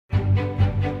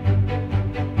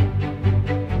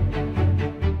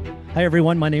Hi,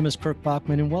 everyone. My name is Kirk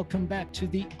Bachman, and welcome back to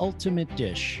The Ultimate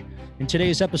Dish. In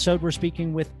today's episode, we're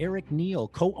speaking with Erik Niel,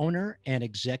 co-owner and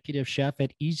executive chef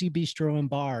at Easy Bistro and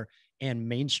Bar and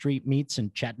Main Street Meats in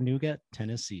Chattanooga,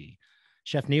 Tennessee.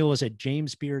 Chef Niel was a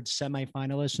James Beard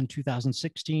semifinalist in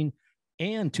 2016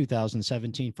 and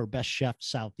 2017 for Best Chef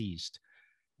Southeast,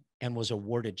 and was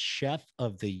awarded Chef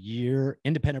of the Year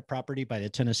independent property by the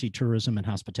Tennessee Tourism and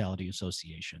Hospitality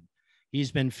Association.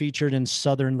 He's been featured in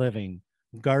Southern Living,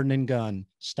 Garden and Gun,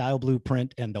 Style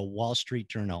Blueprint, and the Wall Street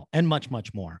Journal, and much,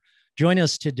 much more. Join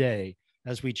us today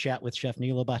as we chat with Chef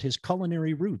Niel about his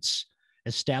culinary roots,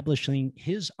 establishing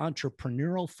his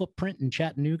entrepreneurial footprint in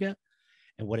Chattanooga,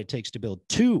 and what it takes to build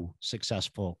two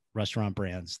successful restaurant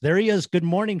brands. There he is. Good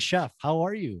morning, Chef. How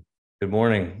are you? Good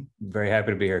morning. Very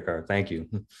happy to be here, Carl. Thank you.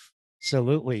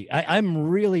 Absolutely. I'm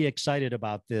really excited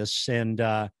about this, and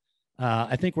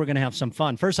I think we're going to have some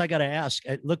fun. First, I got to ask,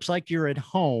 it looks like you're at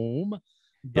home.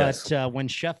 But yes. When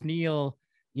Chef Niel,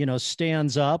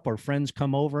 stands up or friends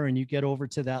come over and you get over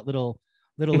to that little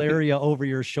area over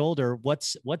your shoulder,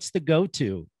 what's the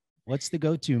go-to? What's the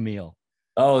go-to meal?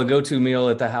 Oh, the go-to meal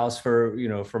at the house for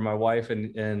my wife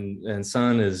and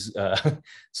son is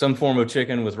some form of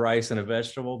chicken with rice and a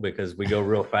vegetable, because we go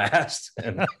real fast.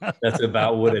 And that's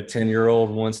about what a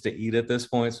 10-year-old wants to eat at this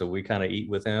point. So we kind of eat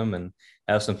with him and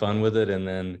have some fun with it. And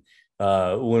then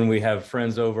when we have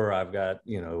friends over, I've got,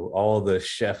 all the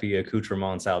chefy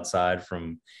accoutrements outside,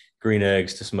 from green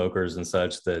eggs to smokers and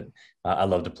such, that I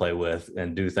love to play with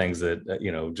and do things that,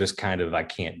 just kind of I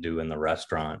can't do in the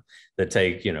restaurant, that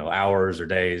take, hours or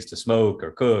days to smoke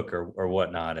or cook or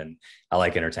whatnot. And I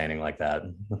like entertaining like that.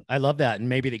 I love that. And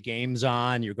maybe the game's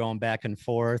on, you're going back and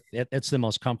forth. It's the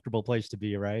most comfortable place to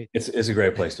be, right? It's a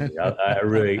great place to be. I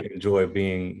really enjoy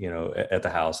being, at the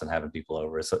house and having people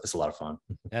over. It's a lot of fun.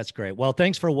 That's great. Well,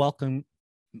 thanks for welcoming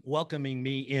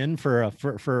me in for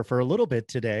a little bit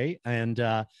today. And,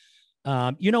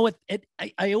 you know what?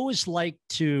 I always like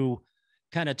to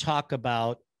kind of talk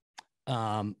about,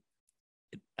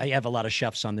 I have a lot of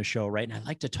chefs on the show, right? And I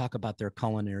like to talk about their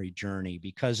culinary journey,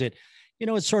 because it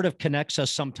sort of connects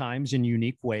us sometimes in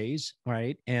unique ways,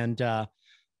 right? And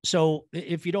so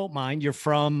if you don't mind, you're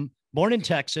born in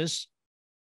Texas.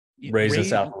 Raised in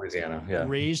South Louisiana, yeah.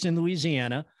 Raised in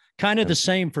Louisiana. Kind of the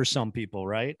same for some people,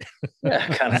 right? Yeah,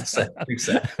 kind of the same.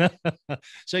 Exactly.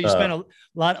 So you spent a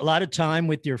lot of time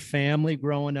with your family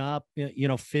growing up,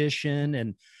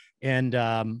 fishing, and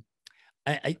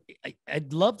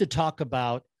I'd love to talk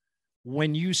about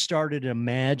when you started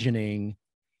imagining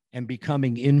and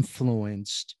becoming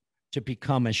influenced to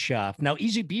become a chef. Now,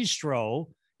 Easy Bistro,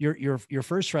 your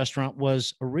first restaurant,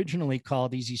 was originally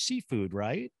called Easy Seafood,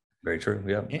 right? Very true.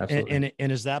 Yeah, absolutely.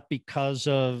 And is that because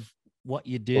of what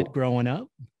you did growing up?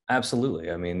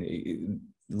 Absolutely. I mean,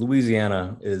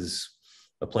 Louisiana is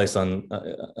a place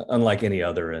unlike any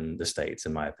other in the States,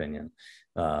 in my opinion.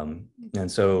 And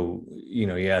so,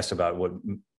 you asked about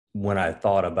when I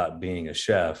thought about being a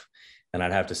chef, and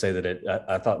I'd have to say that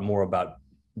I thought more about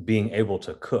being able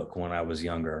to cook when I was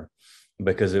younger,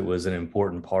 because it was an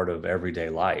important part of everyday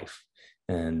life.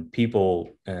 And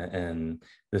people, and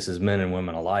this is men and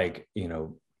women alike,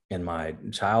 in my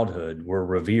childhood, were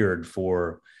revered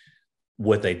for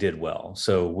what they did well.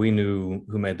 So we knew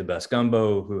who made the best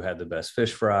gumbo, who had the best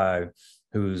fish fry,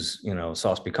 whose,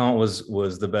 sauce piquant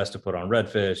was the best to put on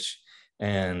redfish,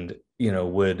 and,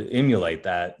 would emulate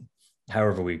that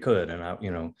however we could. And I,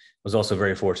 was also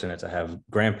very fortunate to have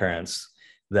grandparents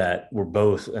that were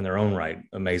both in their own right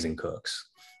amazing cooks.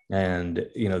 And,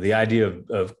 the idea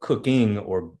of cooking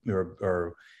or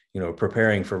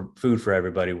preparing for food for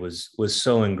everybody was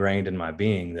so ingrained in my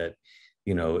being that,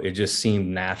 it just seemed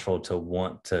natural to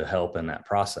want to help in that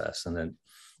process. And then,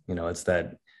 it's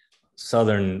that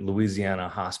Southern Louisiana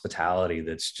hospitality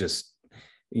that's just,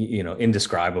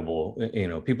 indescribable.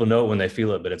 People know it when they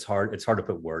feel it, but it's hard to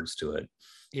put words to it.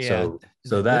 Yeah.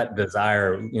 So that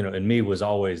desire, in me was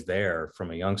always there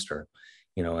from a youngster.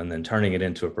 And then turning it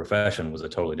into a profession was a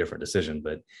totally different decision.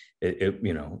 But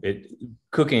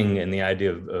cooking and the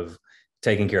idea of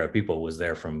taking care of people was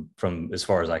there from as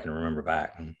far as I can remember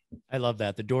back. I love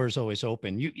that. The door is always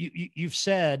open. You've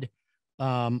said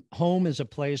home is a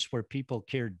place where people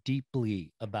care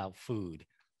deeply about food.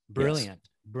 Brilliant.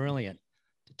 Yes. Brilliant.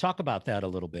 Talk about that a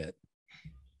little bit.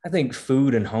 I think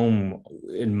food and home,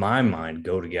 in my mind,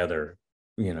 go together.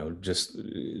 Just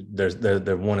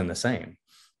they're one and the same.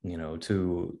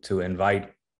 To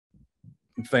invite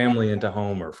family into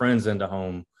home or friends into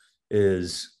home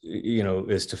is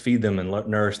to feed them and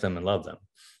nourish them and love them.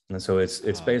 And so it's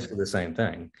basically the same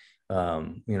thing.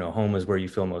 home is where you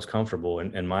feel most comfortable,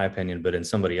 in my opinion, but in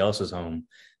somebody else's home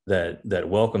that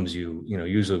welcomes you,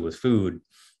 usually with food,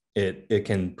 it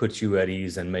can put you at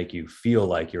ease and make you feel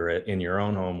like you're in your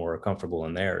own home or comfortable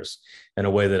in theirs in a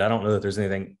way that I don't know that there's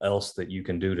anything else that you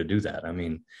can do that. I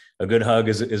mean, a good hug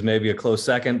is maybe a close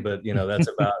second, but that's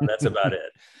about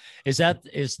it. Is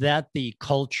that the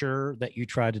culture that you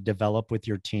try to develop with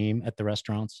your team at the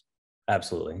restaurants?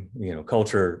 Absolutely.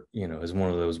 Culture, is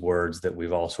one of those words that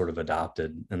we've all sort of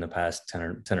adopted in the past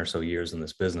 10 or so years in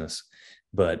this business.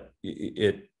 But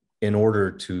in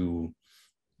order to,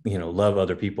 love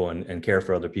other people and care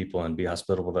for other people and be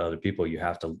hospitable to other people, you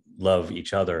have to love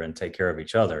each other and take care of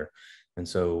each other. And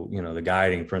so, the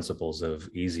guiding principles of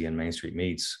Easy and Main Street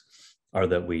Meats are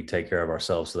that we take care of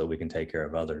ourselves so that we can take care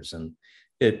of others. And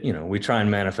we try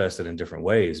and manifest it in different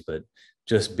ways, but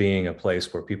just being a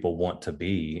place where people want to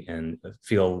be and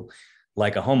feel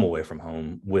like a home away from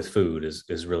home with food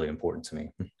is really important to me.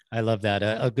 I love that.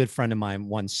 A good friend of mine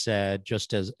once said,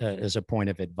 just as a point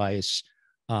of advice,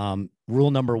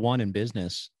 rule number one in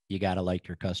business, you got to like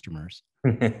your customers.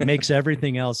 Makes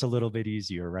everything else a little bit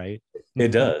easier, right? It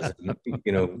does.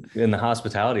 In the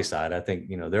hospitality side, I think,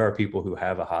 there are people who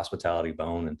have a hospitality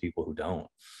bone and people who don't.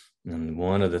 And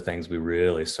one of the things we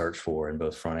really search for in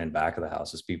both front and back of the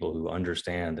house is people who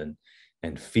understand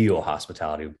and feel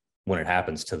hospitality when it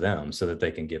happens to them so that they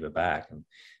can give it back. And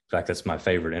in fact, that's my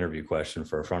favorite interview question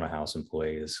for a front of house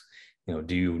employee is,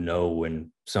 do you know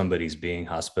when somebody's being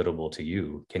hospitable to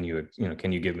you? Can you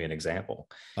give me an example?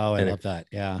 Oh, I love that.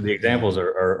 Yeah. The examples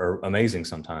are amazing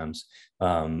sometimes.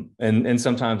 And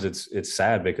sometimes it's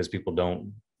sad because people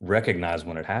don't recognize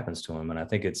when it happens to them. And I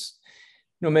think it's,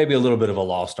 maybe a little bit of a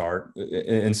lost art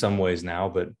in some ways now,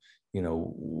 but,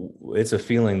 it's a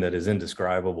feeling that is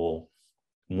indescribable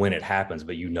when it happens,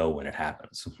 but when it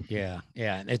happens. Yeah.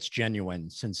 Yeah. It's genuine,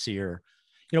 sincere,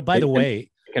 by the way,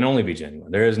 it can only be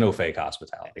genuine. There is no fake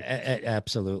hospitality.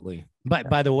 Absolutely. But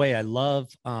by the way, I love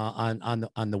on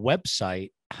the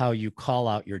website, how you call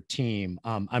out your team.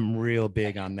 I'm real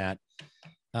big on that.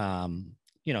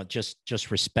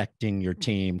 Just respecting your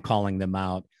team, calling them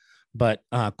out. But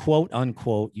quote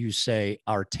unquote, you say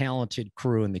our talented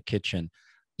crew in the kitchen.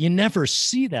 You never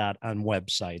see that on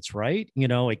websites, right?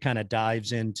 It kind of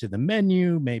dives into the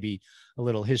menu, maybe a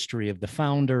little history of the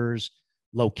founders,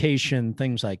 location,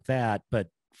 things like that. But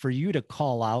for you to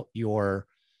call out your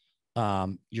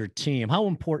team, how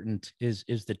important is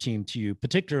the team to you?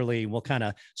 Particularly, we'll kind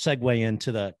of segue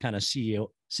into the kind of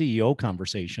CEO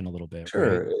conversation a little bit.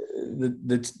 Sure. Right?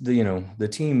 The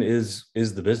team is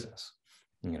the business.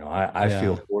 I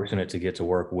feel fortunate to get to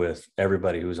work with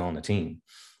everybody who's on the team.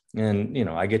 And,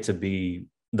 I get to be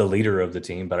the leader of the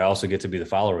team, but I also get to be the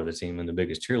follower of the team and the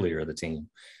biggest cheerleader of the team.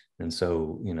 And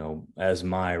so, as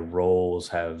my roles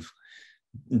have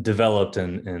developed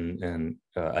and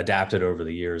adapted over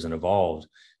the years and evolved,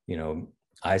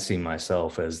 I see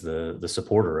myself as the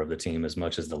supporter of the team as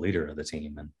much as the leader of the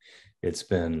team. And it's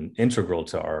been integral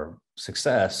to our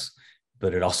success,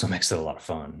 but it also makes it a lot of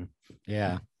fun.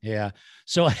 Yeah. Yeah.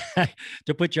 So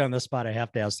to put you on the spot, I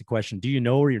have to ask the question, do you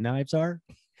know where your knives are?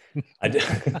 I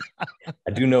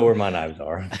do know where my knives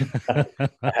are.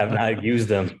 I have not used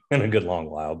them in a good long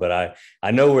while, but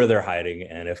I know where they're hiding.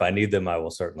 And if I need them, I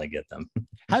will certainly get them.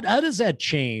 How does that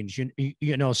change?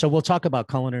 So we'll talk about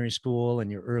culinary school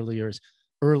and your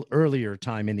earlier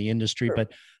time in the industry, sure.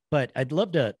 But I'd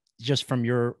love to, just from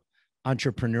your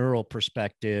entrepreneurial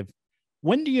perspective,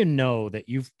 when do you know that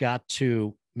you've got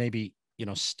to maybe,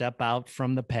 step out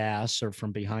from the pass or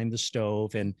from behind the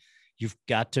stove, and you've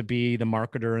got to be the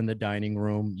marketer in the dining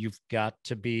room. You've got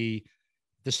to be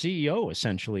the CEO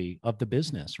essentially of the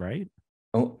business, right?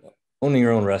 Owning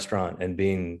your own restaurant and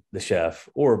being the chef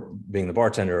or being the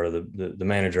bartender or the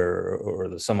manager or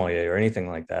the sommelier or anything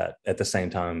like that at the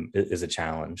same time is a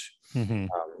challenge,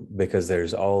 because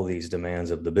there's all these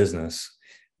demands of the business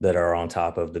that are on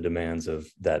top of the demands of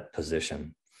that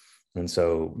position. And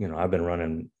so, I've been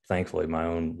running, thankfully, my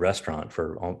own restaurant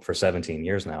for 17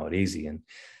 years now at Easy, and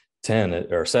 7,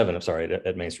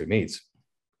 at Main Street Meats.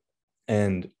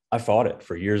 And I fought it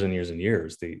for years and years and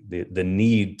years, the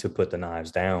need to put the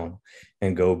knives down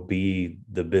and go be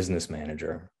the business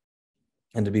manager.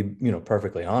 And to be,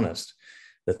 perfectly honest,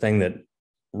 the thing that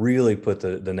really put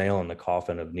the nail in the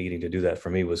coffin of needing to do that for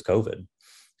me was COVID.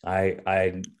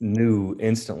 I knew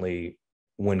instantly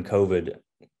when COVID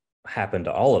happened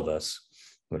to all of us,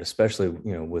 but especially,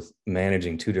 with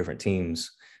managing 2 different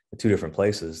teams, 2 different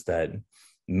places, that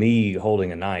me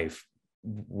holding a knife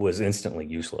was instantly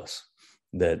useless,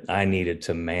 that I needed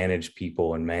to manage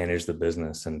people and manage the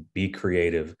business and be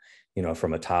creative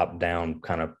from a top down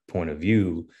kind of point of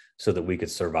view, so that we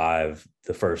could survive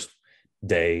the first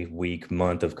day, week,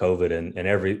 month of COVID and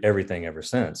everything ever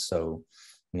since. So,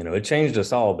 it changed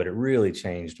us all, but it really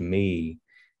changed me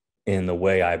in the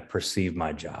way I perceive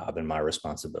my job and my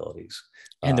responsibilities.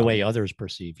 And the way others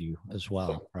perceive you as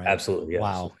well, right? Absolutely. Yes.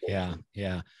 Wow. Yeah.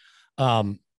 Yeah.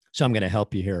 So I'm going to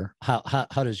help you here. How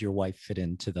does your wife fit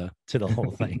into the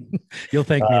whole thing? You'll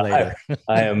thank me later.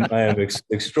 I am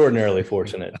extraordinarily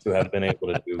fortunate to have been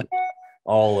able to do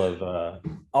all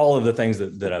of the things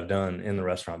that I've done in the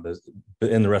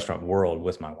restaurant world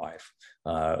with my wife.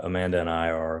 Amanda and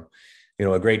I are,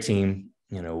 a great team.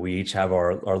 We each have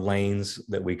our lanes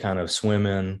that we kind of swim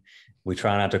in. We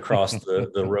try not to cross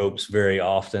the ropes very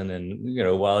often. And,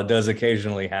 while it does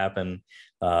occasionally happen,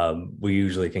 we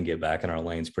usually can get back in our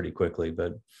lanes pretty quickly.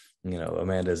 But,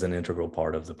 Amanda is an integral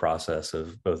part of the process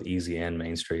of both Easy and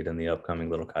Main Street and the upcoming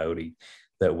Little Coyote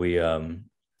that we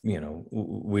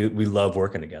love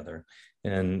working together.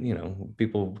 And,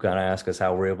 people kind of ask us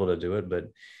how we're able to do it, but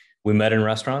we met in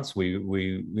restaurants.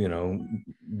 We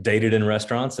dated in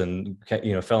restaurants and,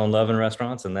 fell in love in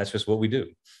restaurants. And that's just what we do.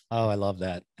 Oh, I love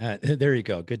that. There you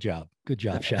go. Good job,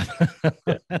 chef.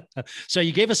 So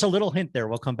you gave us a little hint there.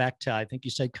 We'll come back to, I think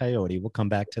you said coyote. We'll come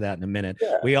back to that in a minute.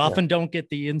 Yeah, we often don't get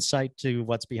the insight to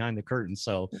what's behind the curtain.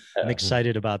 So I'm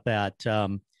excited about that.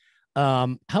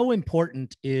 How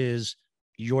important is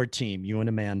your team, you and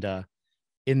Amanda,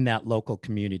 in that local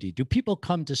community? Do people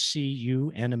come to see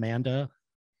you and Amanda?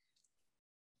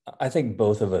 I think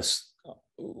both of us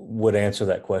would answer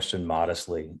that question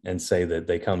modestly and say that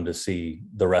they come to see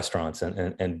the restaurants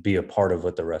and be a part of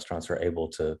what the restaurants are able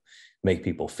to make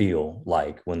people feel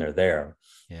like when they're there.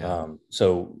 Yeah.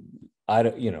 So I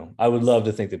would love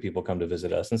to think that people come to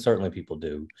visit us, and certainly people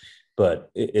do, but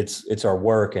it's our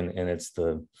work and it's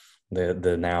the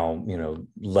now,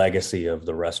 legacy of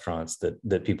the restaurants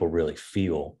that people really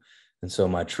feel. And so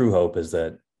my true hope is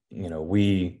that,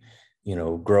 we,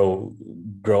 grow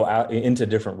out into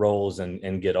different roles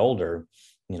and get older.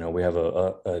 We have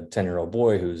a 10-year-old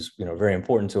boy who's, very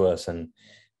important to us. And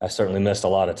I certainly missed a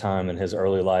lot of time in his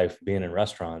early life being in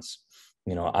restaurants.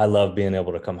 I love being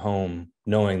able to come home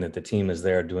knowing that the team is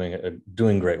there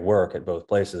doing great work at both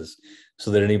places,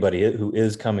 so that anybody who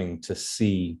is coming to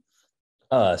see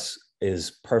us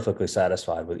is perfectly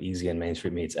satisfied with Easy and Main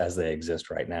Street Meats as they exist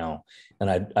right now.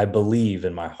 And I believe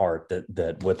in my heart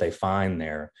that what they find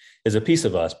there is a piece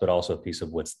of us, but also a piece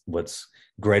of what's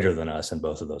greater than us in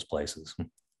both of those places.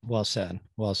 Well said.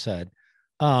 Well said.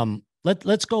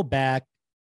 Let's go back.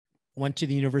 Went to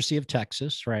the University of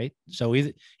Texas, right? So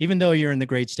even though you're in the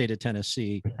great state of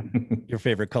Tennessee, your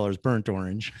favorite color is burnt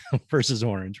orange versus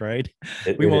orange, right?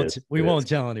 We won't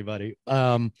tell anybody.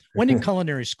 When in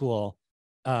culinary school,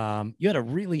 you had a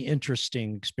really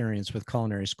interesting experience with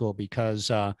culinary school,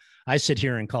 because I sit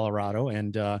here in Colorado,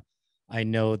 and I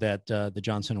know that the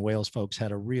Johnson & Wales folks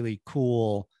had a really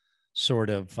cool sort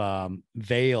of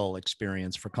Vail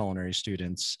experience for culinary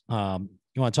students. You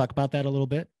want to talk about that a little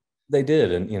bit? They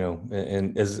did. And,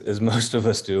 and as most of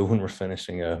us do when we're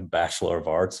finishing a Bachelor of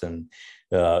Arts and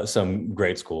some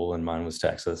great school, and mine was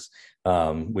Texas,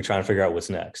 we try and figure out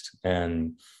what's next.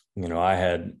 And, I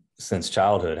had since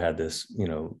childhood had this,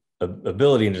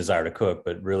 ability and desire to cook,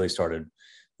 but really started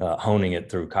honing it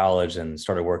through college and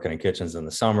started working in kitchens in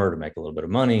the summer to make a little bit of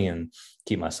money and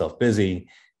keep myself busy,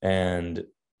 and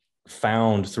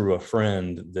found through a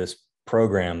friend this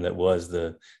program that was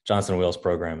the Johnson & Wales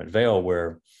program at Vail,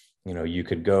 where you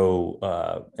could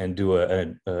go and do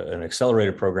an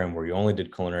accelerated program where you only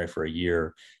did culinary for a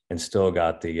year and still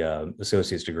got the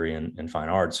associate's degree in fine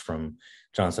arts from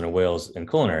Johnson & Wales in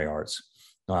culinary arts.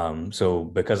 So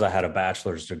because I had a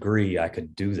bachelor's degree, I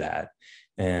could do that.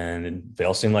 And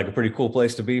Vail seemed like a pretty cool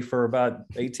place to be for about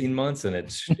 18 months. And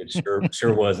it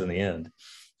sure was in the end.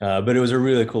 But it was a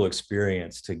really cool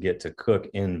experience to get to cook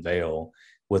in Vail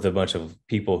with a bunch of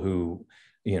people who,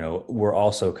 were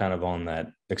also kind of on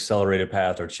that accelerated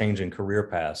path or changing career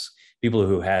paths, people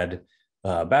who had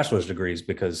bachelor's degrees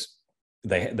because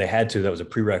they had to. That was a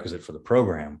prerequisite for the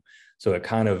program. So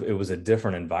it was a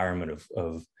different environment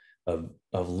of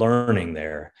learning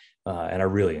there, and I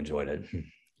really enjoyed it.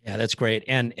 Yeah, that's great.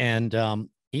 And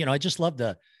I just love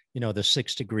the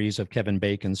 6 degrees of Kevin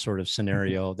Bacon's sort of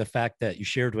scenario. The fact that you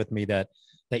shared with me that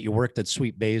you worked at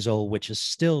Sweet Basil, which is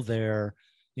still there.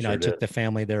 I took the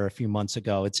family there a few months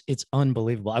ago. It's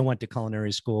unbelievable. I went to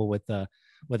culinary school with a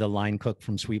line cook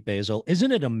from Sweet Basil.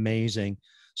 Isn't it amazing?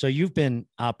 So you've been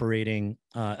operating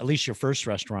at least your first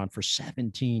restaurant for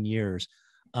 17 years.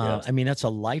 Yes. I mean, that's a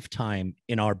lifetime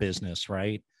in our business,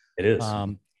 right? It is.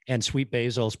 And Sweet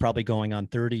Basil is probably going on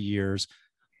 30 years.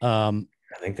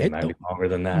 think they might be longer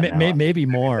than that now. Maybe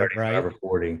more, 35 right? or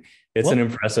 40. It's an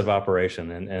impressive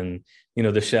operation. And,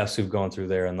 the chefs who've gone through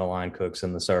there and the line cooks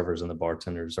and the servers and the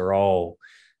bartenders are all,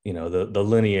 the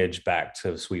lineage back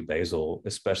to Sweet Basil,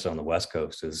 especially on the West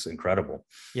Coast, is incredible.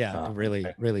 Yeah, it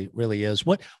really is.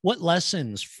 What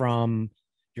lessons from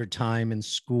your time in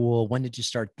school, when did you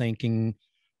start thinking,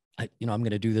 I'm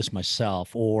going to do this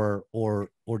myself, or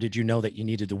did you know that you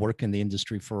needed to work in the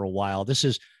industry for a while? This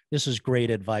is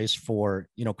great advice for,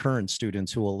 current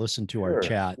students who will listen to our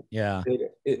chat. Yeah.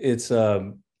 It's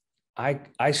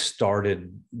I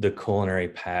started the culinary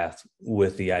path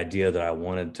with the idea that I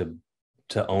wanted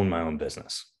to own my own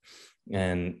business.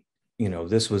 And,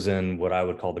 this was in what I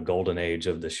would call the golden age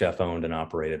of the chef owned and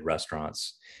operated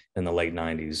restaurants in the late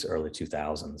 90s, early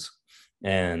 2000s.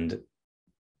 And,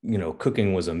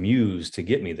 cooking was a muse to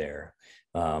get me there.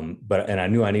 And I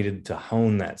knew I needed to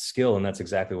hone that skill, and that's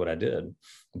exactly what I did.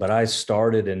 But I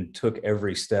started and took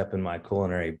every step in my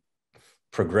culinary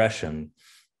progression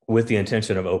with the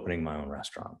intention of opening my own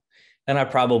restaurant. And I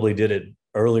probably did it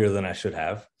earlier than I should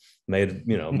have, made,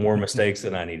 more mistakes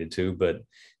than I needed to, but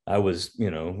I was,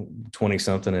 20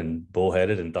 something and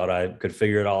bullheaded and thought I could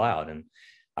figure it all out. And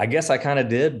I guess I kind of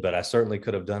did, but I certainly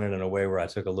could have done it in a way where I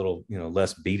took a little,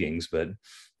 less beatings, but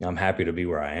I'm happy to be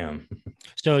where I am.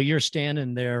 So you're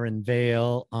standing there in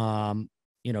Vail,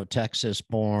 Texas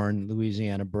born,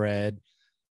 Louisiana bred.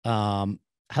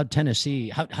 How'd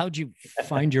you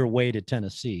find your way to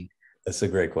Tennessee? That's a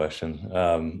great question.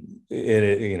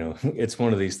 It's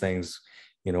one of these things,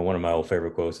 one of my old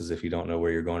favorite quotes is, if you don't know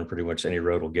where you're going, pretty much any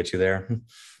road will get you there.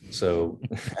 So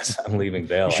as I'm leaving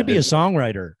Vail, you should be a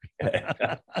songwriter.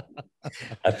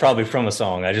 That's probably from a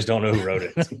song. I just don't know who wrote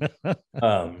it.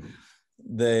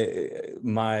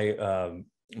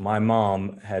 My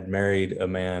mom had married a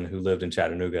man who lived in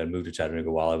Chattanooga and moved to Chattanooga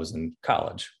while I was in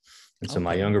college. And so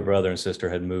my younger brother and sister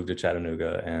had moved to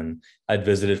Chattanooga, and I'd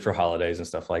visited for holidays and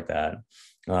stuff like that.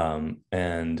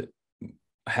 And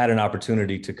had an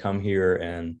opportunity to come here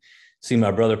and see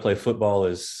my brother play football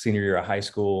his senior year of high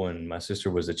school. And my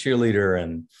sister was a cheerleader.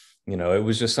 And, it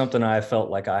was just something I felt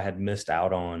like I had missed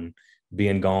out on,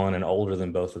 being gone and older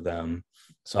than both of them.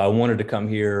 So I wanted to come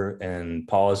here and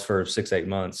pause for 6-8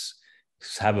 months,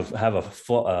 have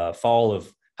a fall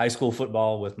of high school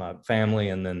football with my family.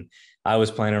 And then I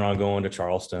was planning on going to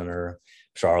Charleston or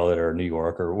Charlotte or New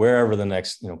York or wherever the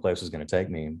next, place was going to take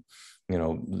me.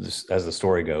 As the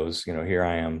story goes, here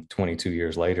I am 22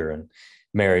 years later and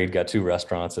married, got 2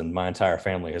 restaurants, and my entire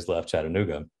family has left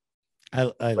Chattanooga.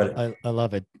 I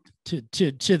love it, to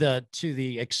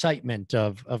the excitement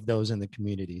of those in the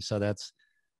community. So that's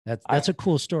a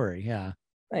cool story. Yeah.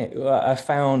 I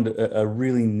found a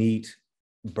really neat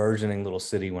burgeoning little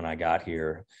city when I got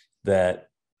here that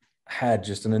had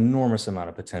just an enormous amount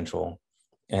of potential.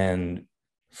 And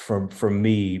for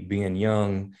me, being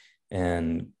young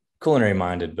and culinary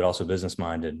minded, but also business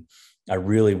minded, I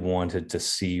really wanted to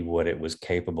see what it was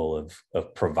capable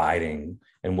of providing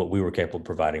and what we were capable of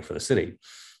providing for the city.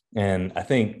 And I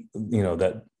think,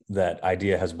 that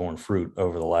idea has borne fruit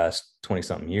over the last 20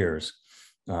 something years.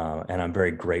 And I'm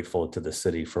very grateful to the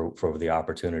city for the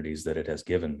opportunities that it has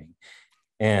given me.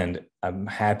 And I'm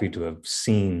happy to have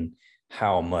seen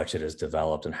how much it has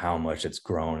developed and how much it's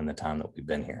grown in the time that we've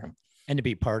been here. And to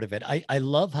be part of it. I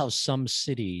love how some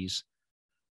cities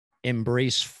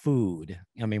embrace food.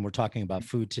 I mean, we're talking about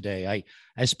food today.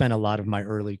 I spent a lot of my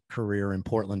early career in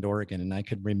Portland, Oregon, and I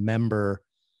could remember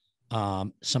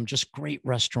some just great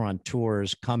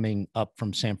restaurateurs coming up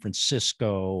from San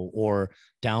Francisco or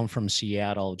down from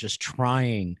Seattle, just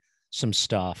trying some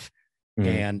stuff.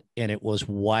 And it was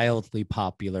wildly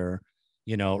popular,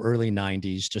 early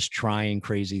 90s, just trying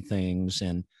crazy things.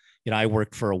 And, I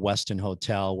worked for a Westin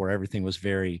hotel where everything was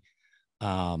very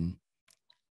kind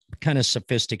of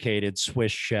sophisticated.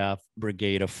 Swiss chef,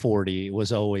 brigade of 40. It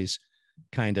was always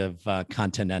kind of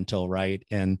continental, right?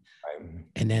 And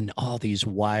then all these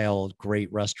wild,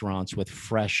 great restaurants with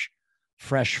fresh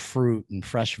fruit and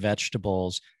fresh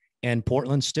vegetables. And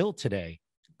Portland still today,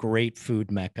 great food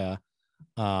mecca.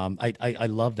 I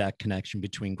love that connection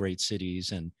between great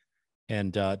cities,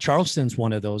 and Charleston's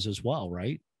one of those as well,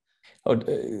 right? Oh,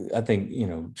 I think,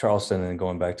 Charleston, and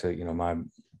going back to,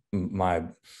 my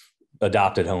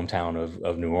adopted hometown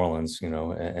of New Orleans, and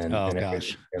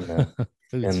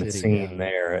the scene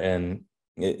there. And,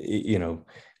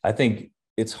 I think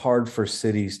it's hard for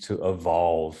cities to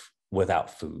evolve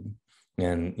without food.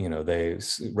 And,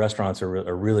 restaurants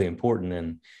are really important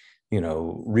in,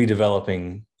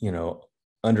 redeveloping,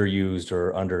 underused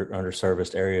or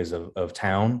underserviced areas of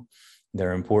town.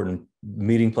 They're important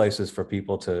meeting places for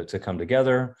people to come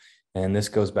together. And this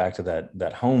goes back to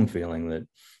that home feeling that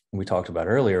we talked about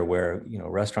earlier, where, you know,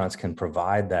 restaurants can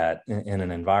provide that in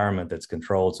an environment that's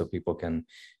controlled, so people can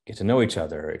get to know each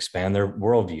other, expand their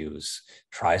worldviews,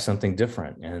 try something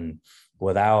different. And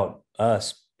without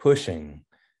us pushing,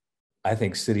 I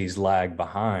think cities lag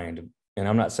behind. And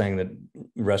I'm not saying that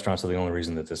restaurants are the only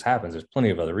reason that this happens. There's plenty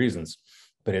of other reasons,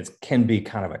 but it can be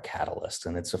kind of a catalyst,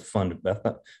 and it's a fun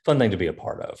thing to be a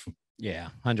part of. Yeah,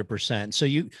 100%. So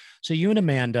you and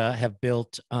Amanda have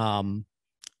built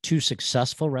two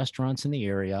successful restaurants in the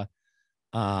area,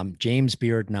 James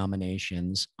Beard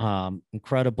nominations,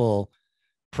 incredible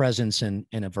presence in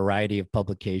a variety of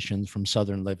publications, from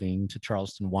Southern Living to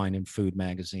Charleston Wine and Food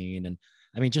magazine. And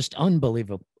I mean, just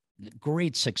unbelievable,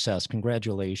 great success.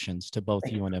 Congratulations to both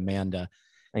you and Amanda.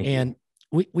 Thank And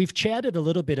you. we've chatted a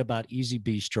little bit about Easy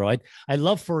Bistro. I'd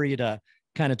love for you to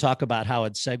kind of talk about how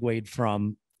it segued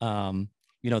from,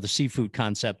 the seafood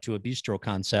concept to a bistro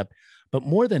concept. But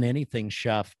more than anything,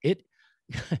 Chef,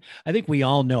 I think we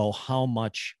all know how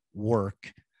much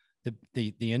work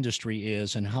the industry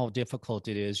is and how difficult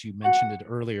it is. You mentioned it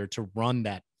earlier, to run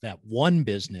that one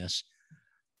business.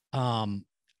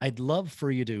 I'd love for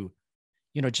you to,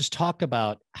 just talk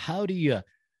about how do you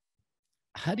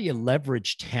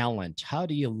leverage talent? How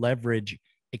do you leverage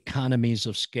economies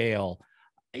of scale?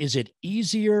 Is it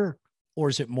easier or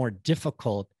is it more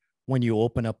difficult when you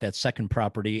open up that second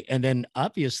property, and then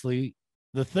obviously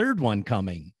the third one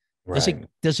coming? Right.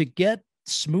 Does it get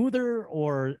smoother,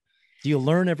 or do you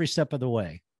learn every step of the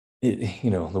way?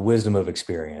 The wisdom of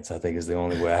experience, I think, is the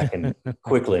only way I can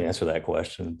quickly answer that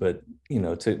question. But,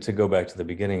 to go back to the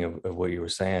beginning of what you were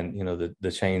saying,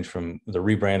 the change from the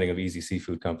rebranding of Easy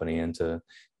Seafood Company into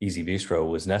Easy Bistro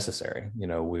was necessary.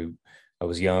 I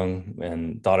was young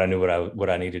and thought I knew what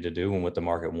I needed to do and what the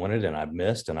market wanted, and I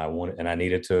missed, and I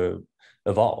needed to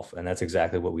evolve. And that's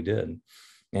exactly what we did.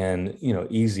 And,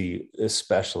 Easy,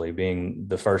 especially being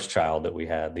the first child that we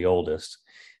had, the oldest,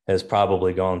 has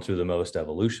probably gone through the most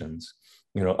evolutions,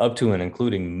 up to and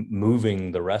including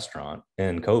moving the restaurant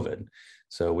in COVID.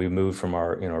 So we moved from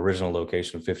our original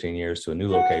location of 15 years to a new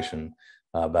location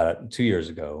about 2 years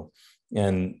ago,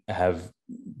 and have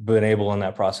been able in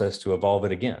that process to evolve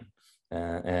it again.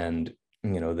 And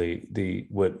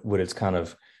what it's kind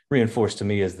of reinforced to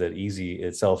me is that Easy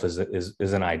itself is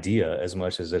an idea as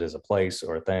much as it is a place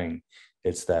or a thing.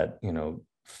 It's that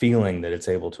feeling that it's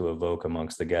able to evoke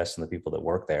amongst the guests and the people that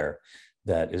work there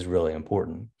that is really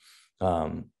important.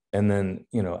 And then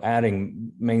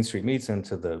adding Main Street Meats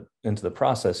into the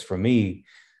process for me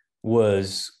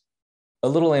was a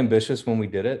little ambitious when we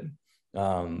did it,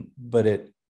 but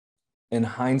it, in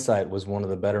hindsight, was one of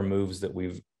the better moves that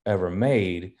we've ever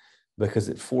made, because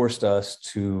it forced us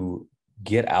to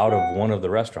get out of one of the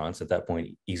restaurants, at that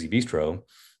point Easy Bistro,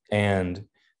 and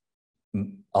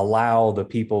allow the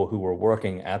people who were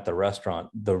working at the restaurant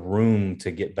the room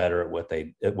to get better at what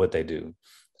they do,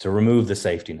 to remove the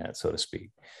safety net, so to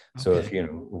speak. Okay. So if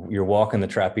you're walking the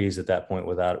trapeze at that point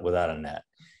without a net,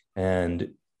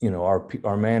 and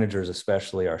our managers,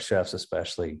 especially our chefs,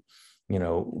 especially,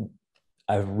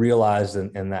 I've realized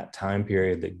in that time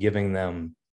period that giving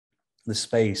them the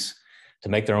space to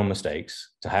make their own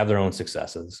mistakes, to have their own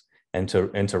successes, and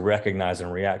to recognize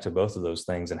and react to both of those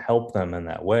things and help them in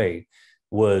that way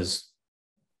was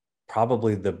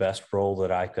probably the best role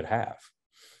that I could have.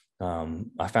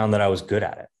 I found that I was good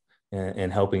at it,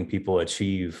 and helping people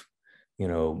achieve,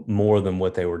 more than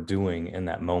what they were doing in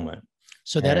that moment.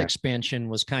 So that expansion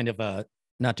was kind of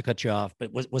not to cut you off,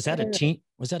 but was that a team?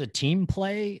 Was that a team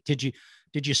play? Did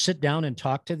you sit down and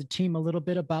talk to the team a little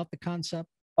bit about the concept?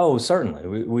 Oh, certainly.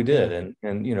 We did. Yeah.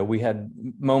 And we had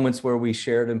moments where we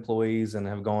shared employees and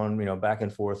have gone, back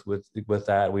and forth with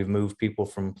that. We've moved people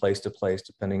from place to place,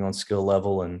 depending on skill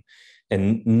level and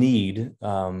need.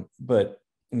 But,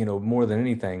 more than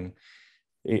anything,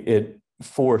 it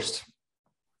forced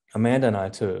Amanda and I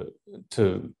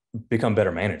to become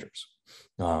better managers,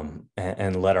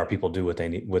 and let our people do what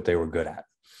they were good at.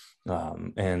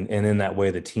 And in that way,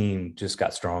 the team just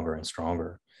got stronger and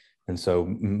stronger. And so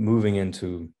moving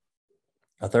into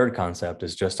a third concept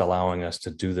is just allowing us to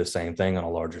do the same thing on a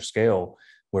larger scale,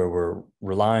 where we're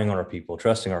relying on our people,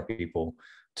 trusting our people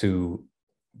to,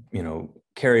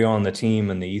 carry on the team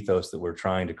and the ethos that we're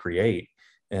trying to create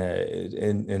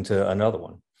into another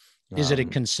one. Is it a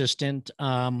consistent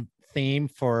theme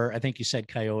for, I think you said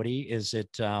Coyote? Is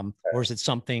it, or is it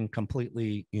something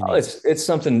completely unique? It's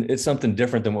something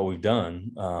different than what we've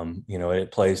done.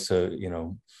 It plays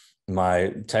to,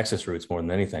 my Texas roots more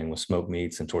than anything, with smoked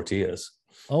meats and tortillas.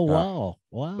 Oh, wow.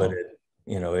 Wow. But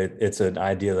it's an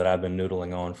idea that I've been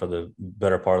noodling on for the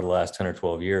better part of the last 10 or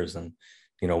 12 years. And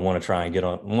wanted to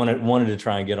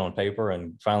try and get on paper,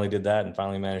 and finally did that, and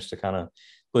finally managed to kind of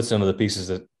put some of the pieces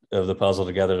of the puzzle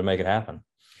together to make it happen.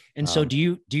 And so do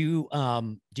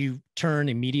you turn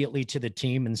immediately to the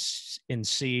team and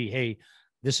see, hey,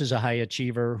 this is a high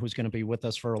achiever who's going to be with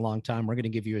us for a long time. We're going to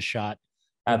give you a shot.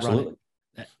 Absolutely.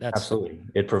 Absolutely.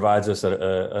 It provides us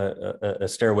a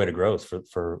stairway to growth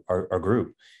for our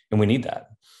group. And we need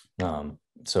that.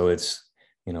 So it's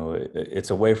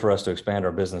a way for us to expand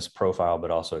our business profile,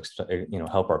 but also,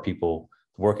 help our people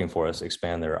working for us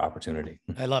expand their opportunity.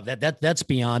 I love that. That's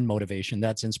beyond motivation.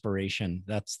 That's inspiration.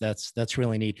 That's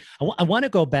really neat. I want to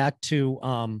go back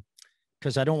to,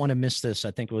 because I don't want to miss this.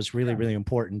 I think it was really, really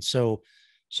important. So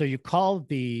you called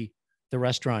the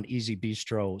restaurant Easy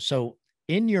Bistro. So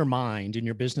in your mind, in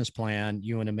your business plan,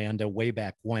 you and Amanda way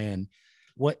back when,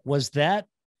 what was that?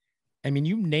 I mean,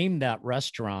 you named that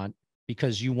restaurant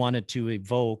because you wanted to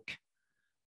evoke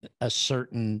a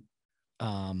certain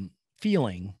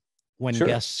feeling when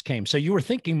guests came. So you were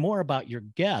thinking more about your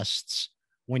guests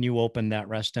when you opened that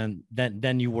restaurant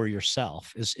than you were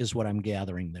yourself, is what I'm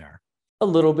gathering there. A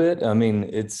little bit. I mean,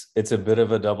 it's a bit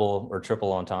of a double or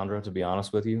triple entendre, to be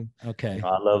honest with you. Okay.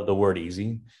 I love the word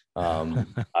easy.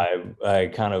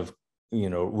 I kind of,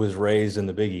 was raised in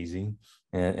the Big Easy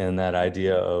and that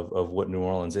idea of what New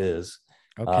Orleans is.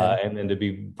 Okay. And then, to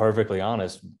be perfectly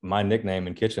honest, my nickname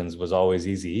in kitchens was always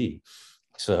Easy E.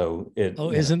 So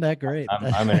isn't that great?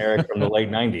 I'm an Erik from the late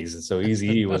 90s. And so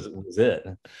Easy E was it.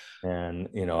 And,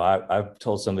 I've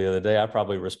told somebody the other day, I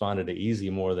probably responded to Easy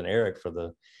more than Erik for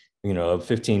the, a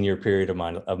 15-year period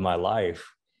of my life.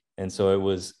 And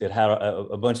so it had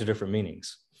a bunch of different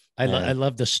meanings. I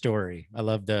love the story. I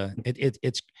love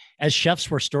it's as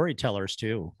chefs, we're storytellers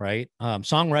too, right?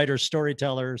 Songwriters,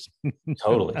 storytellers,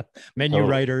 totally. Menu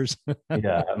writers.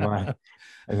 Yeah.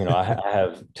 I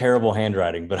have terrible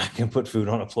handwriting, but I can put food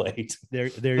on a plate. There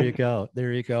you go.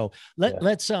 There you go.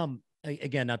 Let's,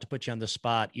 again, not to put you on the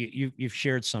spot, you've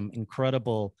shared some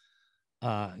incredibly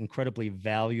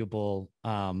valuable,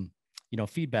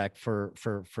 feedback for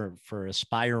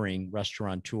aspiring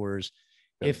restaurateurs.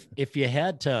 If you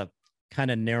had to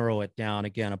kind of narrow it down,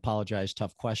 again, apologize,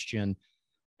 tough question.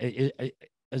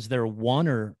 Is there one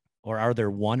or are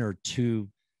there one or two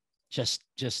just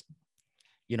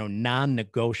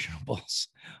non-negotiables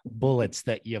bullets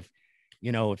that if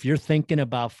you're thinking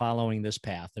about following this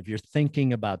path, if you're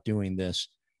thinking about doing this,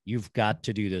 you've got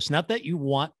to do this. Not that you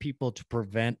want people to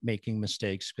prevent making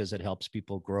mistakes, because it helps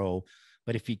people grow.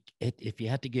 But if you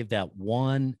had to give that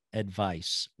one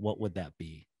advice, what would that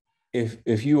be?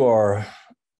 If you are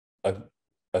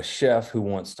a chef who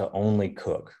wants to only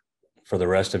cook for the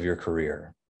rest of your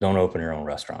career, don't open your own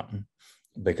restaurant,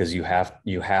 because you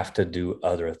have to do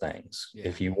other things. Yeah.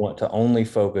 If you want to only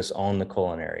focus on the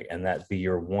culinary and that be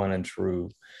your one and true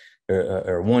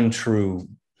or one true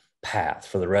path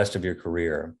for the rest of your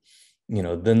career,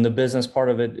 then the business part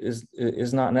of it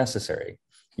is not necessary.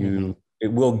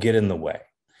 It will get in the way.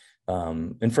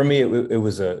 And for me, it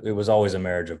was always a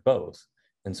marriage of both.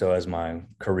 And so as my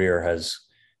career has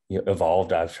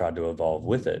evolved, I've tried to evolve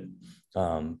with it.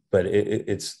 But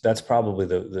that's probably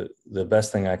the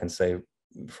best thing I can say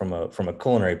from a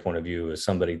culinary point of view, as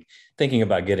somebody thinking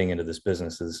about getting into this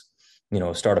business, is,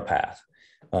 start a path,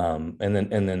 and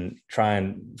then try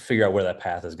and figure out where that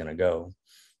path is going to go.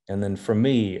 And then for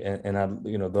me, and I,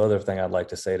 the other thing I'd like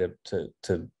to say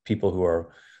to people who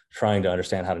are trying to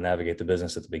understand how to navigate the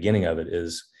business at the beginning of it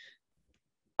is,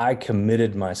 I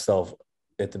committed myself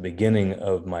at the beginning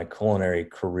of my culinary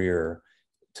career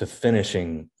to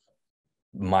finishing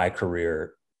my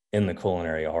career in the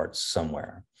culinary arts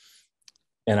somewhere.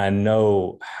 And I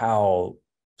know how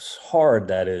hard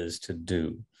that is to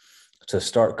do, to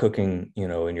start cooking,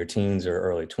 in your teens or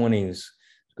early 20s,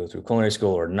 to go through culinary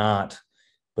school or not,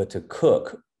 but to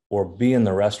cook or be in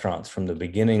the restaurants from the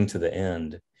beginning to the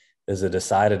end is a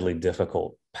decidedly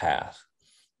difficult path.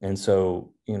 And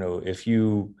so, if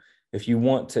you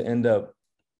want to end up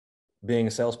being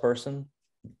a salesperson,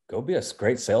 go be a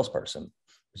great salesperson,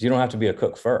 but you don't have to be a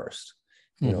cook first.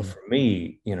 For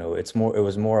me, it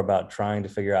was more about trying to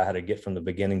figure out how to get from the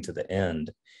beginning to the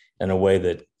end in a way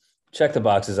that checked the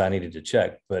boxes I needed to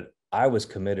check, but I was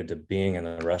committed to being in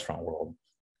the restaurant world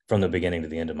from the beginning to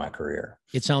the end of my career.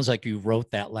 It sounds like you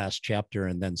wrote that last chapter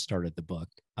and then started the book.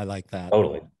 I like that.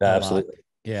 Totally. Absolutely.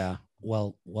 Yeah.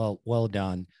 Well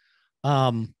done.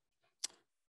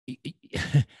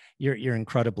 You're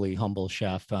incredibly humble,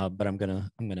 chef, but I'm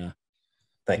gonna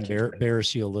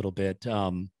embarrass you a little bit.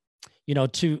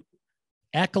 To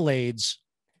accolades.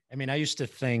 I mean, I used to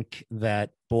think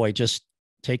that, boy, just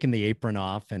taking the apron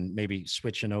off and maybe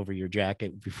switching over your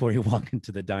jacket before you walk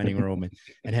into the dining room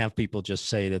and have people just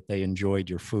say that they enjoyed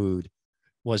your food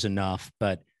was enough.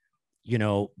 But, you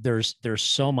know, there's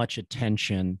so much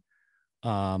attention.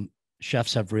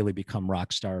 Chefs have really become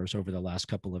rock stars over the last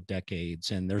couple of decades,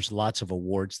 and there's lots of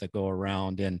awards that go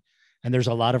around, and there's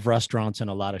a lot of restaurants and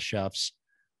a lot of chefs.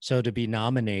 So to be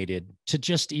nominated, to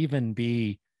just even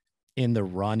be in the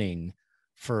running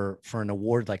for an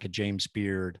award like a James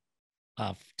Beard,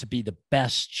 to be the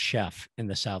best chef in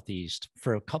the Southeast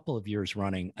for a couple of years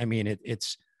running. I mean,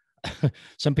 it's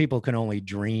some people can only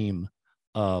dream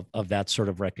of that sort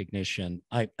of recognition.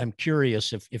 I'm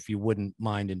curious if you wouldn't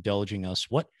mind indulging us.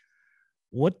 What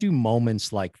do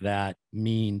moments like that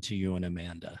mean to you and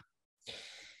Amanda?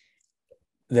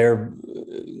 Those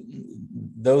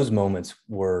moments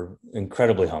were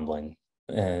incredibly humbling,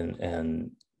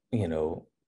 and you know,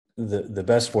 the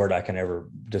best word I can ever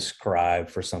describe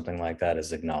for something like that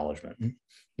is acknowledgement.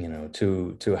 You know,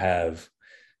 to have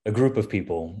a group of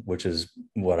people, which is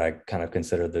what I kind of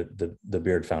consider the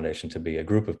Beard Foundation to be, a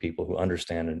group of people who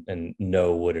understand and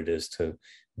know what it is to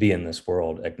be in this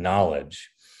world, acknowledge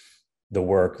the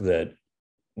work that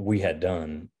we had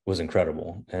done was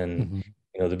incredible. And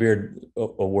you know, the Beard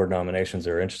Award nominations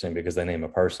are interesting because they name a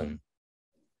person,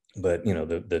 but you know,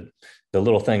 the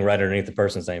little thing right underneath the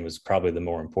person's name is probably the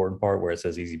more important part, where it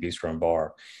says Easy Bistro and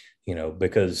Bar. You know,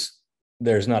 because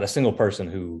there's not a single person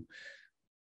who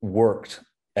worked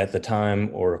at the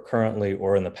time or currently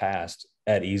or in the past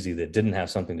at Easy that didn't have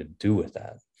something to do with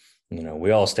that. You know,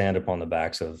 we all stand upon the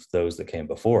backs of those that came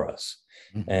before us.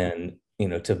 And you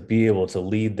know, to be able to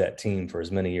lead that team for as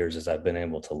many years as I've been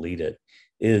able to lead it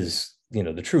is, you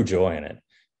know, the true joy in it.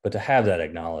 But to have that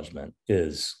acknowledgement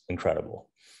is incredible.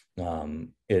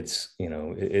 It's, you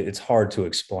know, it's hard to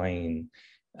explain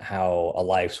how a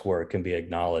life's work can be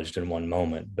acknowledged in one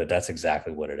moment, but that's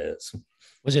exactly what it is.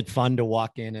 Was it fun to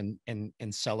walk in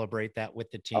and celebrate that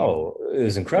with the team? Oh, it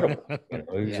was incredible. You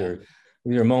know,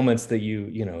 these are moments that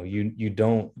you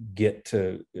don't get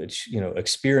to, you know,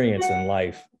 experience in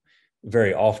life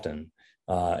very often.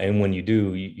 And when you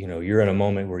do, you know, you're in a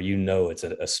moment where you know it's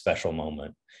a special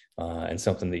moment, and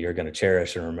something that you're going to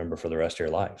cherish and remember for the rest of your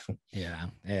life.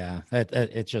 Yeah.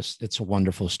 It's a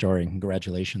wonderful story.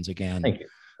 Congratulations again. Thank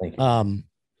you.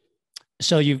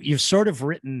 So you've sort of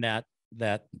written that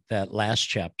last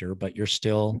chapter, but you're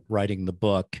still writing the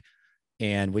book,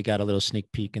 and we got a little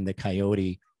sneak peek in the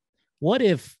Coyote. What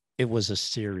if it was a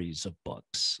series of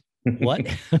books? What,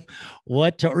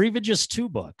 or even just 2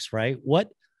 books, right?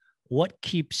 What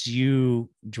keeps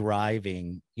you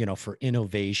driving, you know, for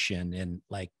innovation and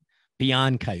like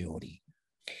beyond Coyote?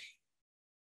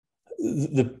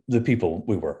 The people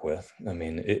we work with. I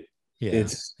mean,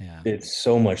 it's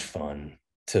so much fun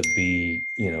to be,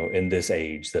 you know, in this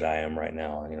age that I am right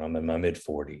now. You know, I'm in my mid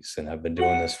 40s and I've been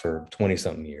doing this for 20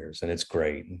 something years, and it's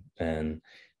great. And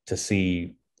to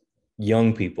see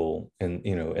young people in,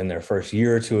 you know, in their first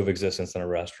year or 2 of existence in a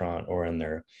restaurant, or in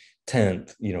their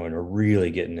 10th, you know, and are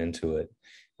really getting into it,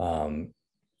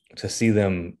 to see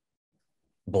them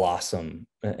blossom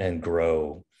and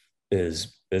grow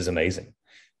is amazing.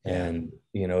 And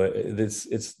you know,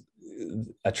 it's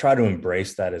I try to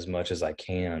embrace that as much as I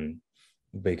can,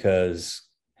 because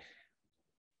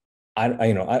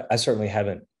I certainly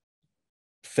haven't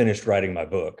finished writing my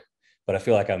book, but I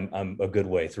feel like I'm a good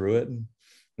way through it.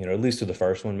 You know, at least to the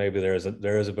first one. Maybe there is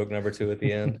a book number 2 at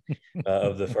the end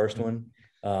of the first one.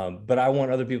 But I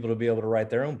want other people to be able to write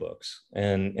their own books,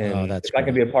 and if I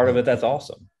can be a part of it, that's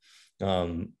awesome.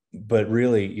 But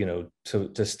really, you know,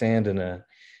 to stand in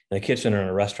a kitchen or in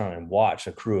a restaurant and watch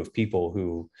a crew of people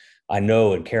who I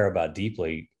know and care about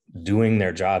deeply doing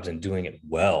their jobs and doing it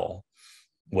well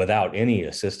without any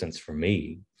assistance from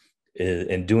me,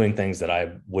 and doing things that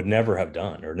I would never have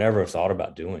done or never have thought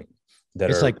about doing.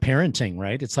 It's like parenting,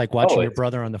 right? It's like watching your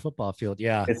brother on the football field.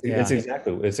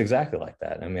 It's exactly like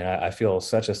that. I mean, I feel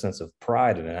such a sense of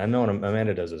pride in it. I know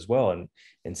Amanda does as well.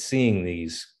 And seeing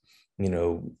these, you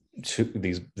know,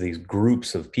 these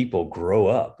groups of people grow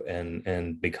up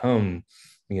and become,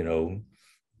 you know,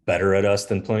 better at us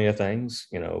than plenty of things,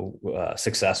 you know,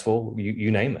 successful,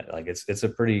 you name it. Like it's a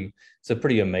pretty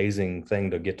amazing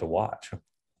thing to get to watch.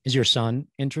 Is your son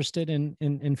interested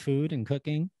in food and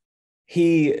cooking?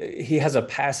 He has a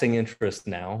passing interest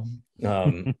now.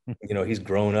 You know, he's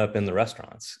grown up in the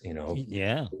restaurants, you know.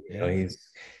 You know,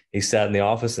 he's sat in the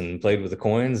office and played with the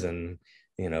coins, and,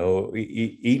 you know,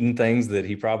 eating things that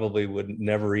he probably would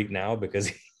never eat now because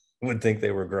he would think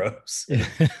they were gross.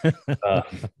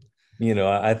 You know,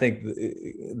 I think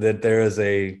that there is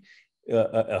a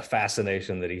a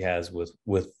fascination that he has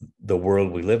with the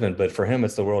world we live in. But for him,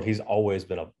 it's the world he's always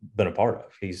been a part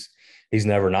of. He's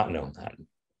never not known that.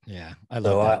 Yeah, I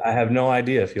love So that. I have no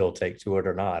idea if he'll take to it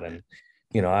or not. And,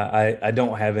 I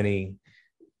don't have any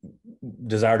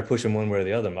desire to push him one way or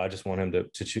the other. I just want him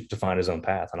to find his own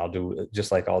path. And I'll do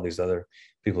just like all these other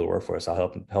people who work for us.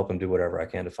 I'll help him do whatever I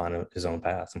can to find his own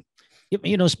path.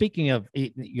 Speaking of,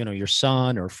 your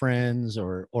son or friends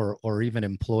or even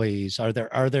employees, are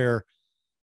there,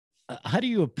 how do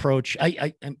you approach,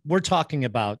 we're talking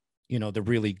about, the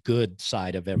really good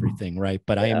side of everything, right?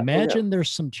 But I imagine there's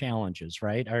some challenges,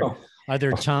 right? Are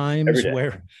there times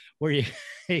where you,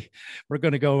 hey, we're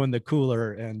going to go in the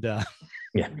cooler and,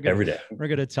 every day we're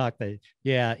going to talk.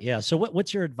 Yeah. So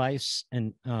what's your advice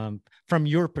and from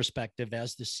your perspective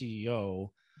as the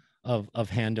CEO of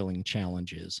handling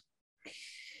challenges?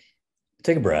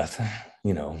 Take a breath,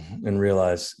 and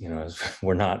realize,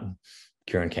 we're not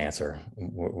curing cancer.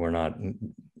 We're not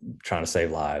trying to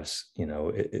save lives.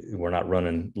 We're not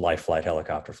running life flight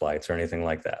helicopter flights or anything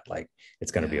like that. Like,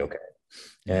 it's going to be okay.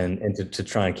 And to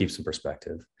try and keep some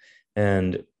perspective.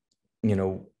 And,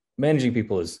 managing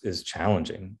people is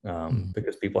challenging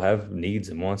because people have needs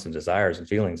and wants and desires and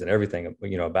feelings and everything,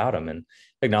 about them. And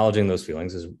acknowledging those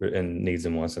feelings and needs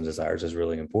and wants and desires is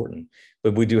really important.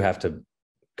 But we do have to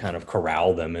kind of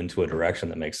corral them into a direction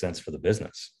that makes sense for the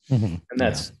business. And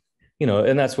that's,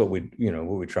 and that's what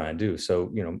we try and do.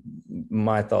 So,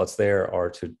 my thoughts there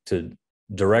are to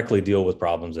directly deal with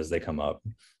problems as they come up,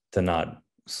 to not,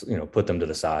 put them to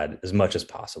the side as much as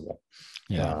possible.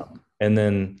 And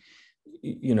then,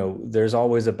 there's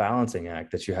always a balancing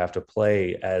act that you have to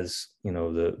play as,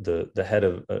 the head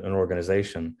of an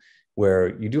organization,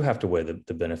 where you do have to weigh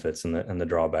the benefits and the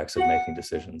drawbacks of making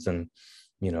decisions. And,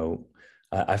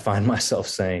 I find myself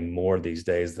saying more these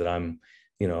days that I'm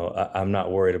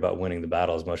not worried about winning the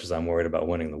battle as much as I'm worried about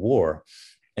winning the war.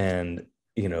 And,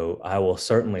 I will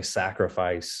certainly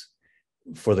sacrifice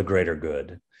for the greater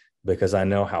good, because I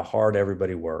know how hard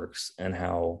everybody works and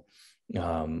how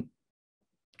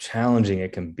challenging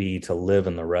it can be to live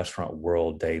in the restaurant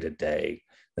world day to day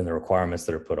and the requirements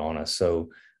that are put on us. So,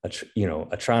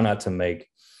 I try not to make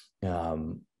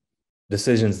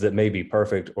decisions that may be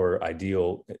perfect or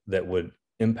ideal that would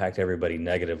impact everybody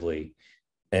negatively,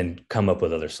 and come up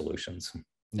with other solutions.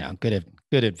 Yeah, good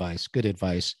advice. Good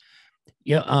advice.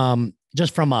 Yeah.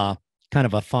 Just from a kind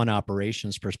of a fun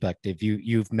operations perspective,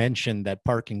 you've mentioned that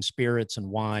parking spirits and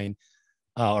wine,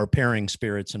 or pairing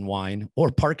spirits and wine,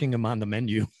 or parking them on the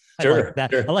menu. I like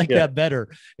that. I like that better.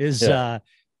 Is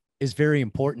very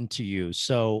important to you.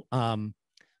 So,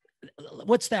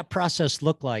 what's that process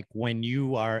look like when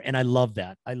you are? And I love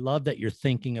that. I love that you're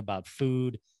thinking about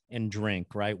food and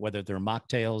drink, right? Whether they're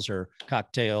mocktails or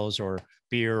cocktails or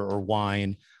beer or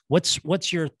wine.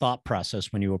 What's your thought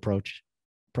process when you approach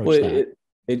that?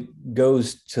 It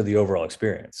goes to the overall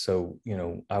experience. So,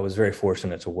 I was very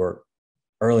fortunate to work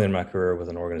early in my career with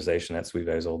an organization at Sweet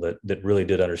Basil that really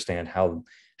did understand how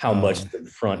much the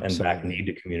front and back need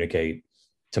to communicate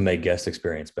to make guest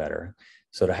experience better.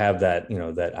 So to have that,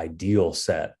 that ideal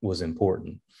set was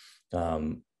important.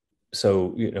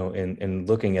 So, in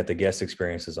looking at the guest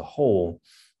experience as a whole,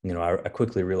 I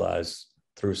quickly realized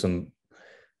through some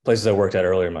places I worked at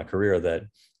earlier in my career that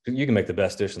you can make the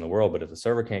best dish in the world, but if the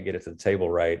server can't get it to the table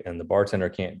right and the bartender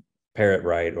can't pair it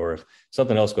right, or if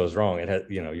something else goes wrong, it has,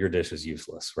 your dish is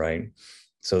useless, right?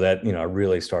 So that, I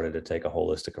really started to take a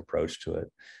holistic approach to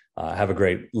it. I have a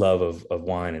great love of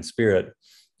wine and spirit,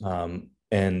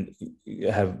 and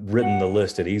have written the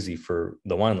list at Easy for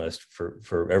the wine list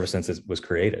for ever since it was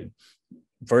created,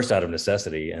 first out of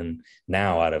necessity and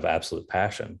now out of absolute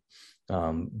passion.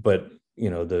 But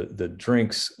the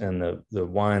drinks and the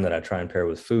wine that I try and pair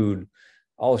with food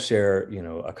all share,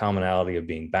 a commonality of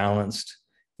being balanced,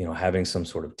 having some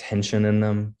sort of tension in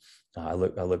them. I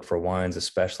look for wines,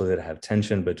 especially that have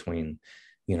tension between,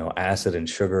 acid and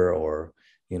sugar, or,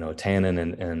 tannin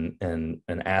and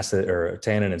acid, or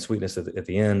tannin and sweetness at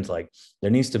the end. Like,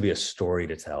 there needs to be a story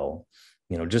to tell,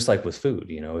 just like with food.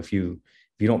 If you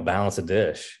don't balance a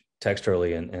dish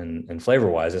texturally and flavor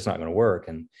wise, it's not going to work.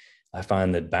 And I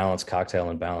find that balanced cocktail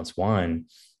and balanced wine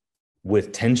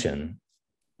with tension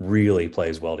really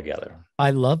plays well together. I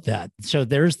love that. So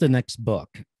there's the next book.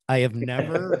 I have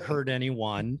never heard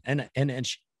anyone, and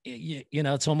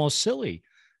it's almost silly.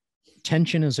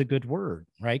 Tension is a good word,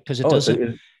 right? Because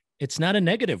it's not a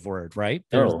negative word, right?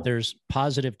 There's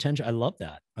positive tension. I love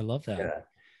that. Yeah.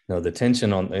 No, the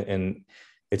tension and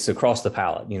it's across the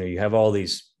palate. You have all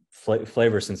these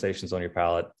flavor sensations on your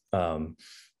palate.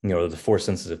 the four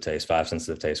sensitive tastes, five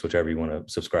sensitive tastes, whichever you want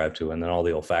to subscribe to, and then all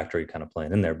the olfactory kind of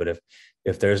playing in there. But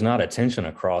if there's not attention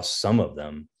across some of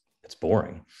them, it's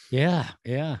boring. Yeah.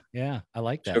 I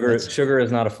like that. Sugar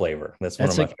is not a flavor. That's one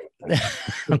of my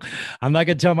favorite. I'm not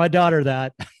going to tell my daughter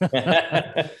that.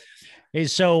 Hey,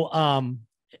 so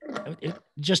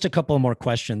just a couple more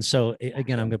questions. So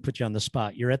again, I'm going to put you on the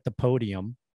spot. You're at the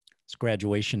podium. It's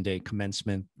graduation day,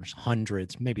 commencement. There's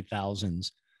hundreds, maybe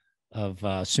thousands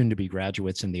of soon-to-be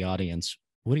graduates in the audience.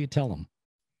 What do you tell them?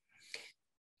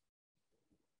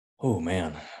 Oh,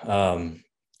 man.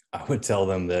 I would tell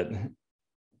them that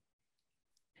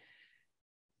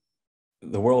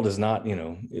the world is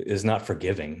not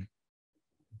forgiving,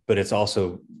 but it's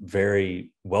also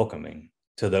very welcoming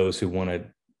to those who want to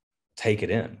take it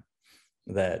in.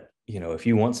 That, if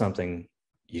you want something,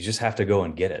 you just have to go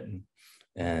and get it.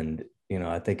 And,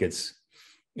 I think it's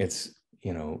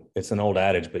an old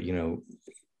adage, but,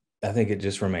 I think it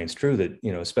just remains true that,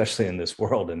 especially in this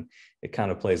world, and it kind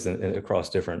of plays across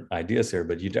different ideas here,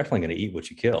 but you're definitely going to eat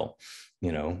what you kill,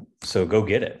 so go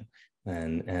get it.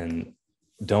 And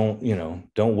don't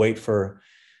wait for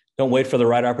the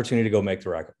right opportunity to go make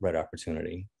the right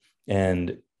opportunity.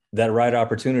 And that right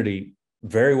opportunity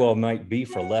very well might be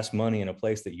for less money in a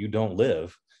place that you don't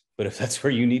live. But if that's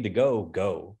where you need to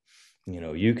go.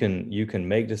 You can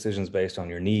make decisions based on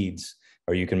your needs,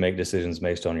 or you can make decisions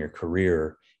based on your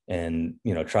career, and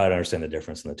try to understand the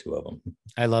difference in the two of them.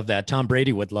 I love that. Tom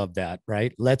Brady would love that,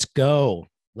 right? Let's go.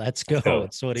 That's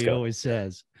what he always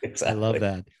says. Exactly. I love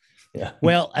that. Yeah.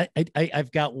 Well,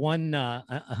 I've got one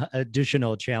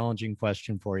additional challenging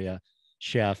question for you,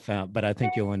 Chef, but I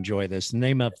think you'll enjoy this. The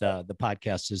name of the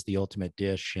podcast is The Ultimate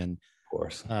Dish, and of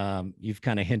course, you've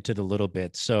kind of hinted a little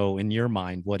bit. So, in your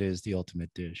mind, what is the ultimate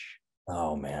dish?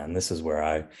 Oh man, this is where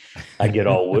I get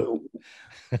all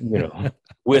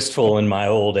wistful in my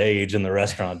old age in the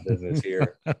restaurant business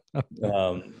here,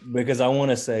 because I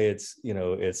want to say it's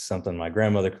something my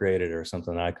grandmother created or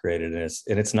something I created,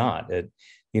 and it's not.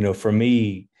 For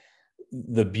me,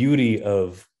 the beauty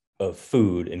of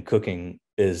food and cooking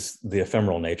is the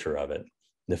ephemeral nature of it.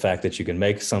 The fact that you can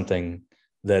make something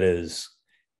that is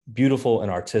beautiful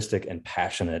and artistic and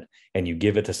passionate, and you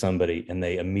give it to somebody and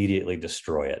they immediately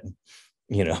destroy it.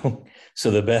 So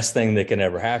the best thing that can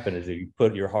ever happen is that you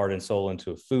put your heart and soul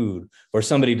into a food, or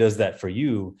somebody does that for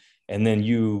you, and then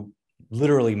you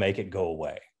literally make it go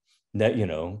away, that,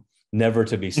 never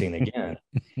to be seen again.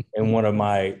 And one of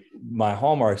my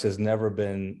hallmarks has never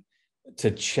been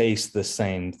to chase the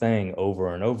same thing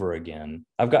over and over again.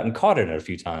 I've gotten caught in it a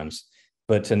few times,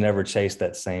 but to never chase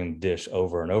that same dish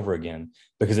over and over again,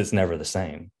 because it's never the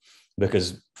same.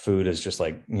 Because food is just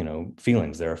like,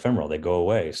 feelings, they're ephemeral, they go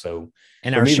away. So,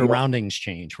 and our surroundings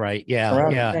change, right?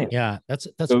 Yeah. That's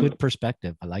a good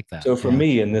perspective. I like that. So for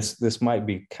me, and this might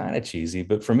be kind of cheesy,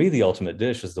 but for me, the ultimate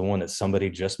dish is the one that somebody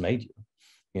just made you.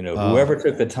 Whoever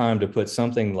took the time to put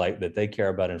something like that they care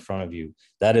about in front of you,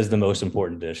 that is the most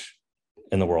important dish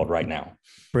in the world right now.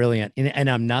 Brilliant. And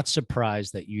I'm not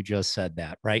surprised that you just said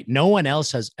that, right? No one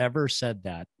else has ever said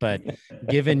that, but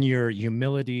given your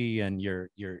humility and your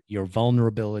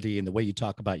vulnerability and the way you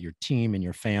talk about your team and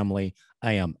your family,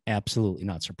 I am absolutely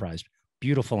not surprised.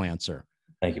 Beautiful answer.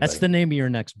 Thank you. That's the name of your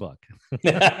next book.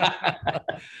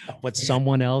 What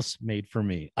someone else made for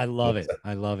me. I love it.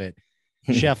 I love it.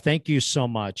 Chef, thank you so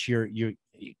much.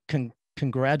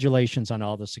 Congratulations on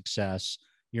all the success.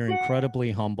 You're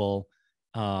incredibly humble.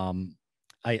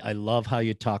 I love how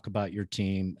you talk about your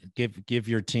team. Give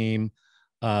your team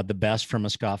the best from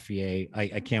Escoffier.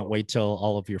 I can't wait till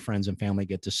all of your friends and family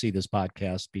get to see this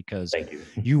podcast, because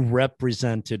you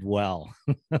represented well.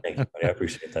 Thank you, buddy. I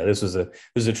appreciate that. This was a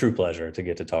true pleasure to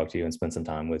get to talk to you and spend some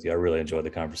time with you. I really enjoyed the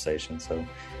conversation. So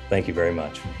thank you very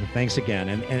much. Thanks again.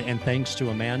 And thanks to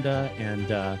Amanda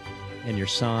and your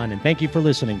son. And thank you for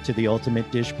listening to the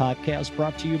Ultimate Dish Podcast,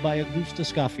 brought to you by Auguste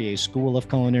Escoffier School of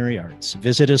Culinary Arts.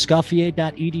 Visit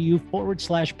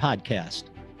escoffier.edu/podcast,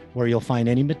 where you'll find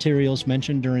any materials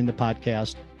mentioned during the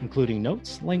podcast, including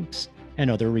notes, links,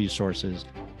 and other resources.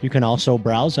 You can also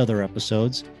browse other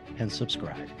episodes and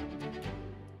subscribe.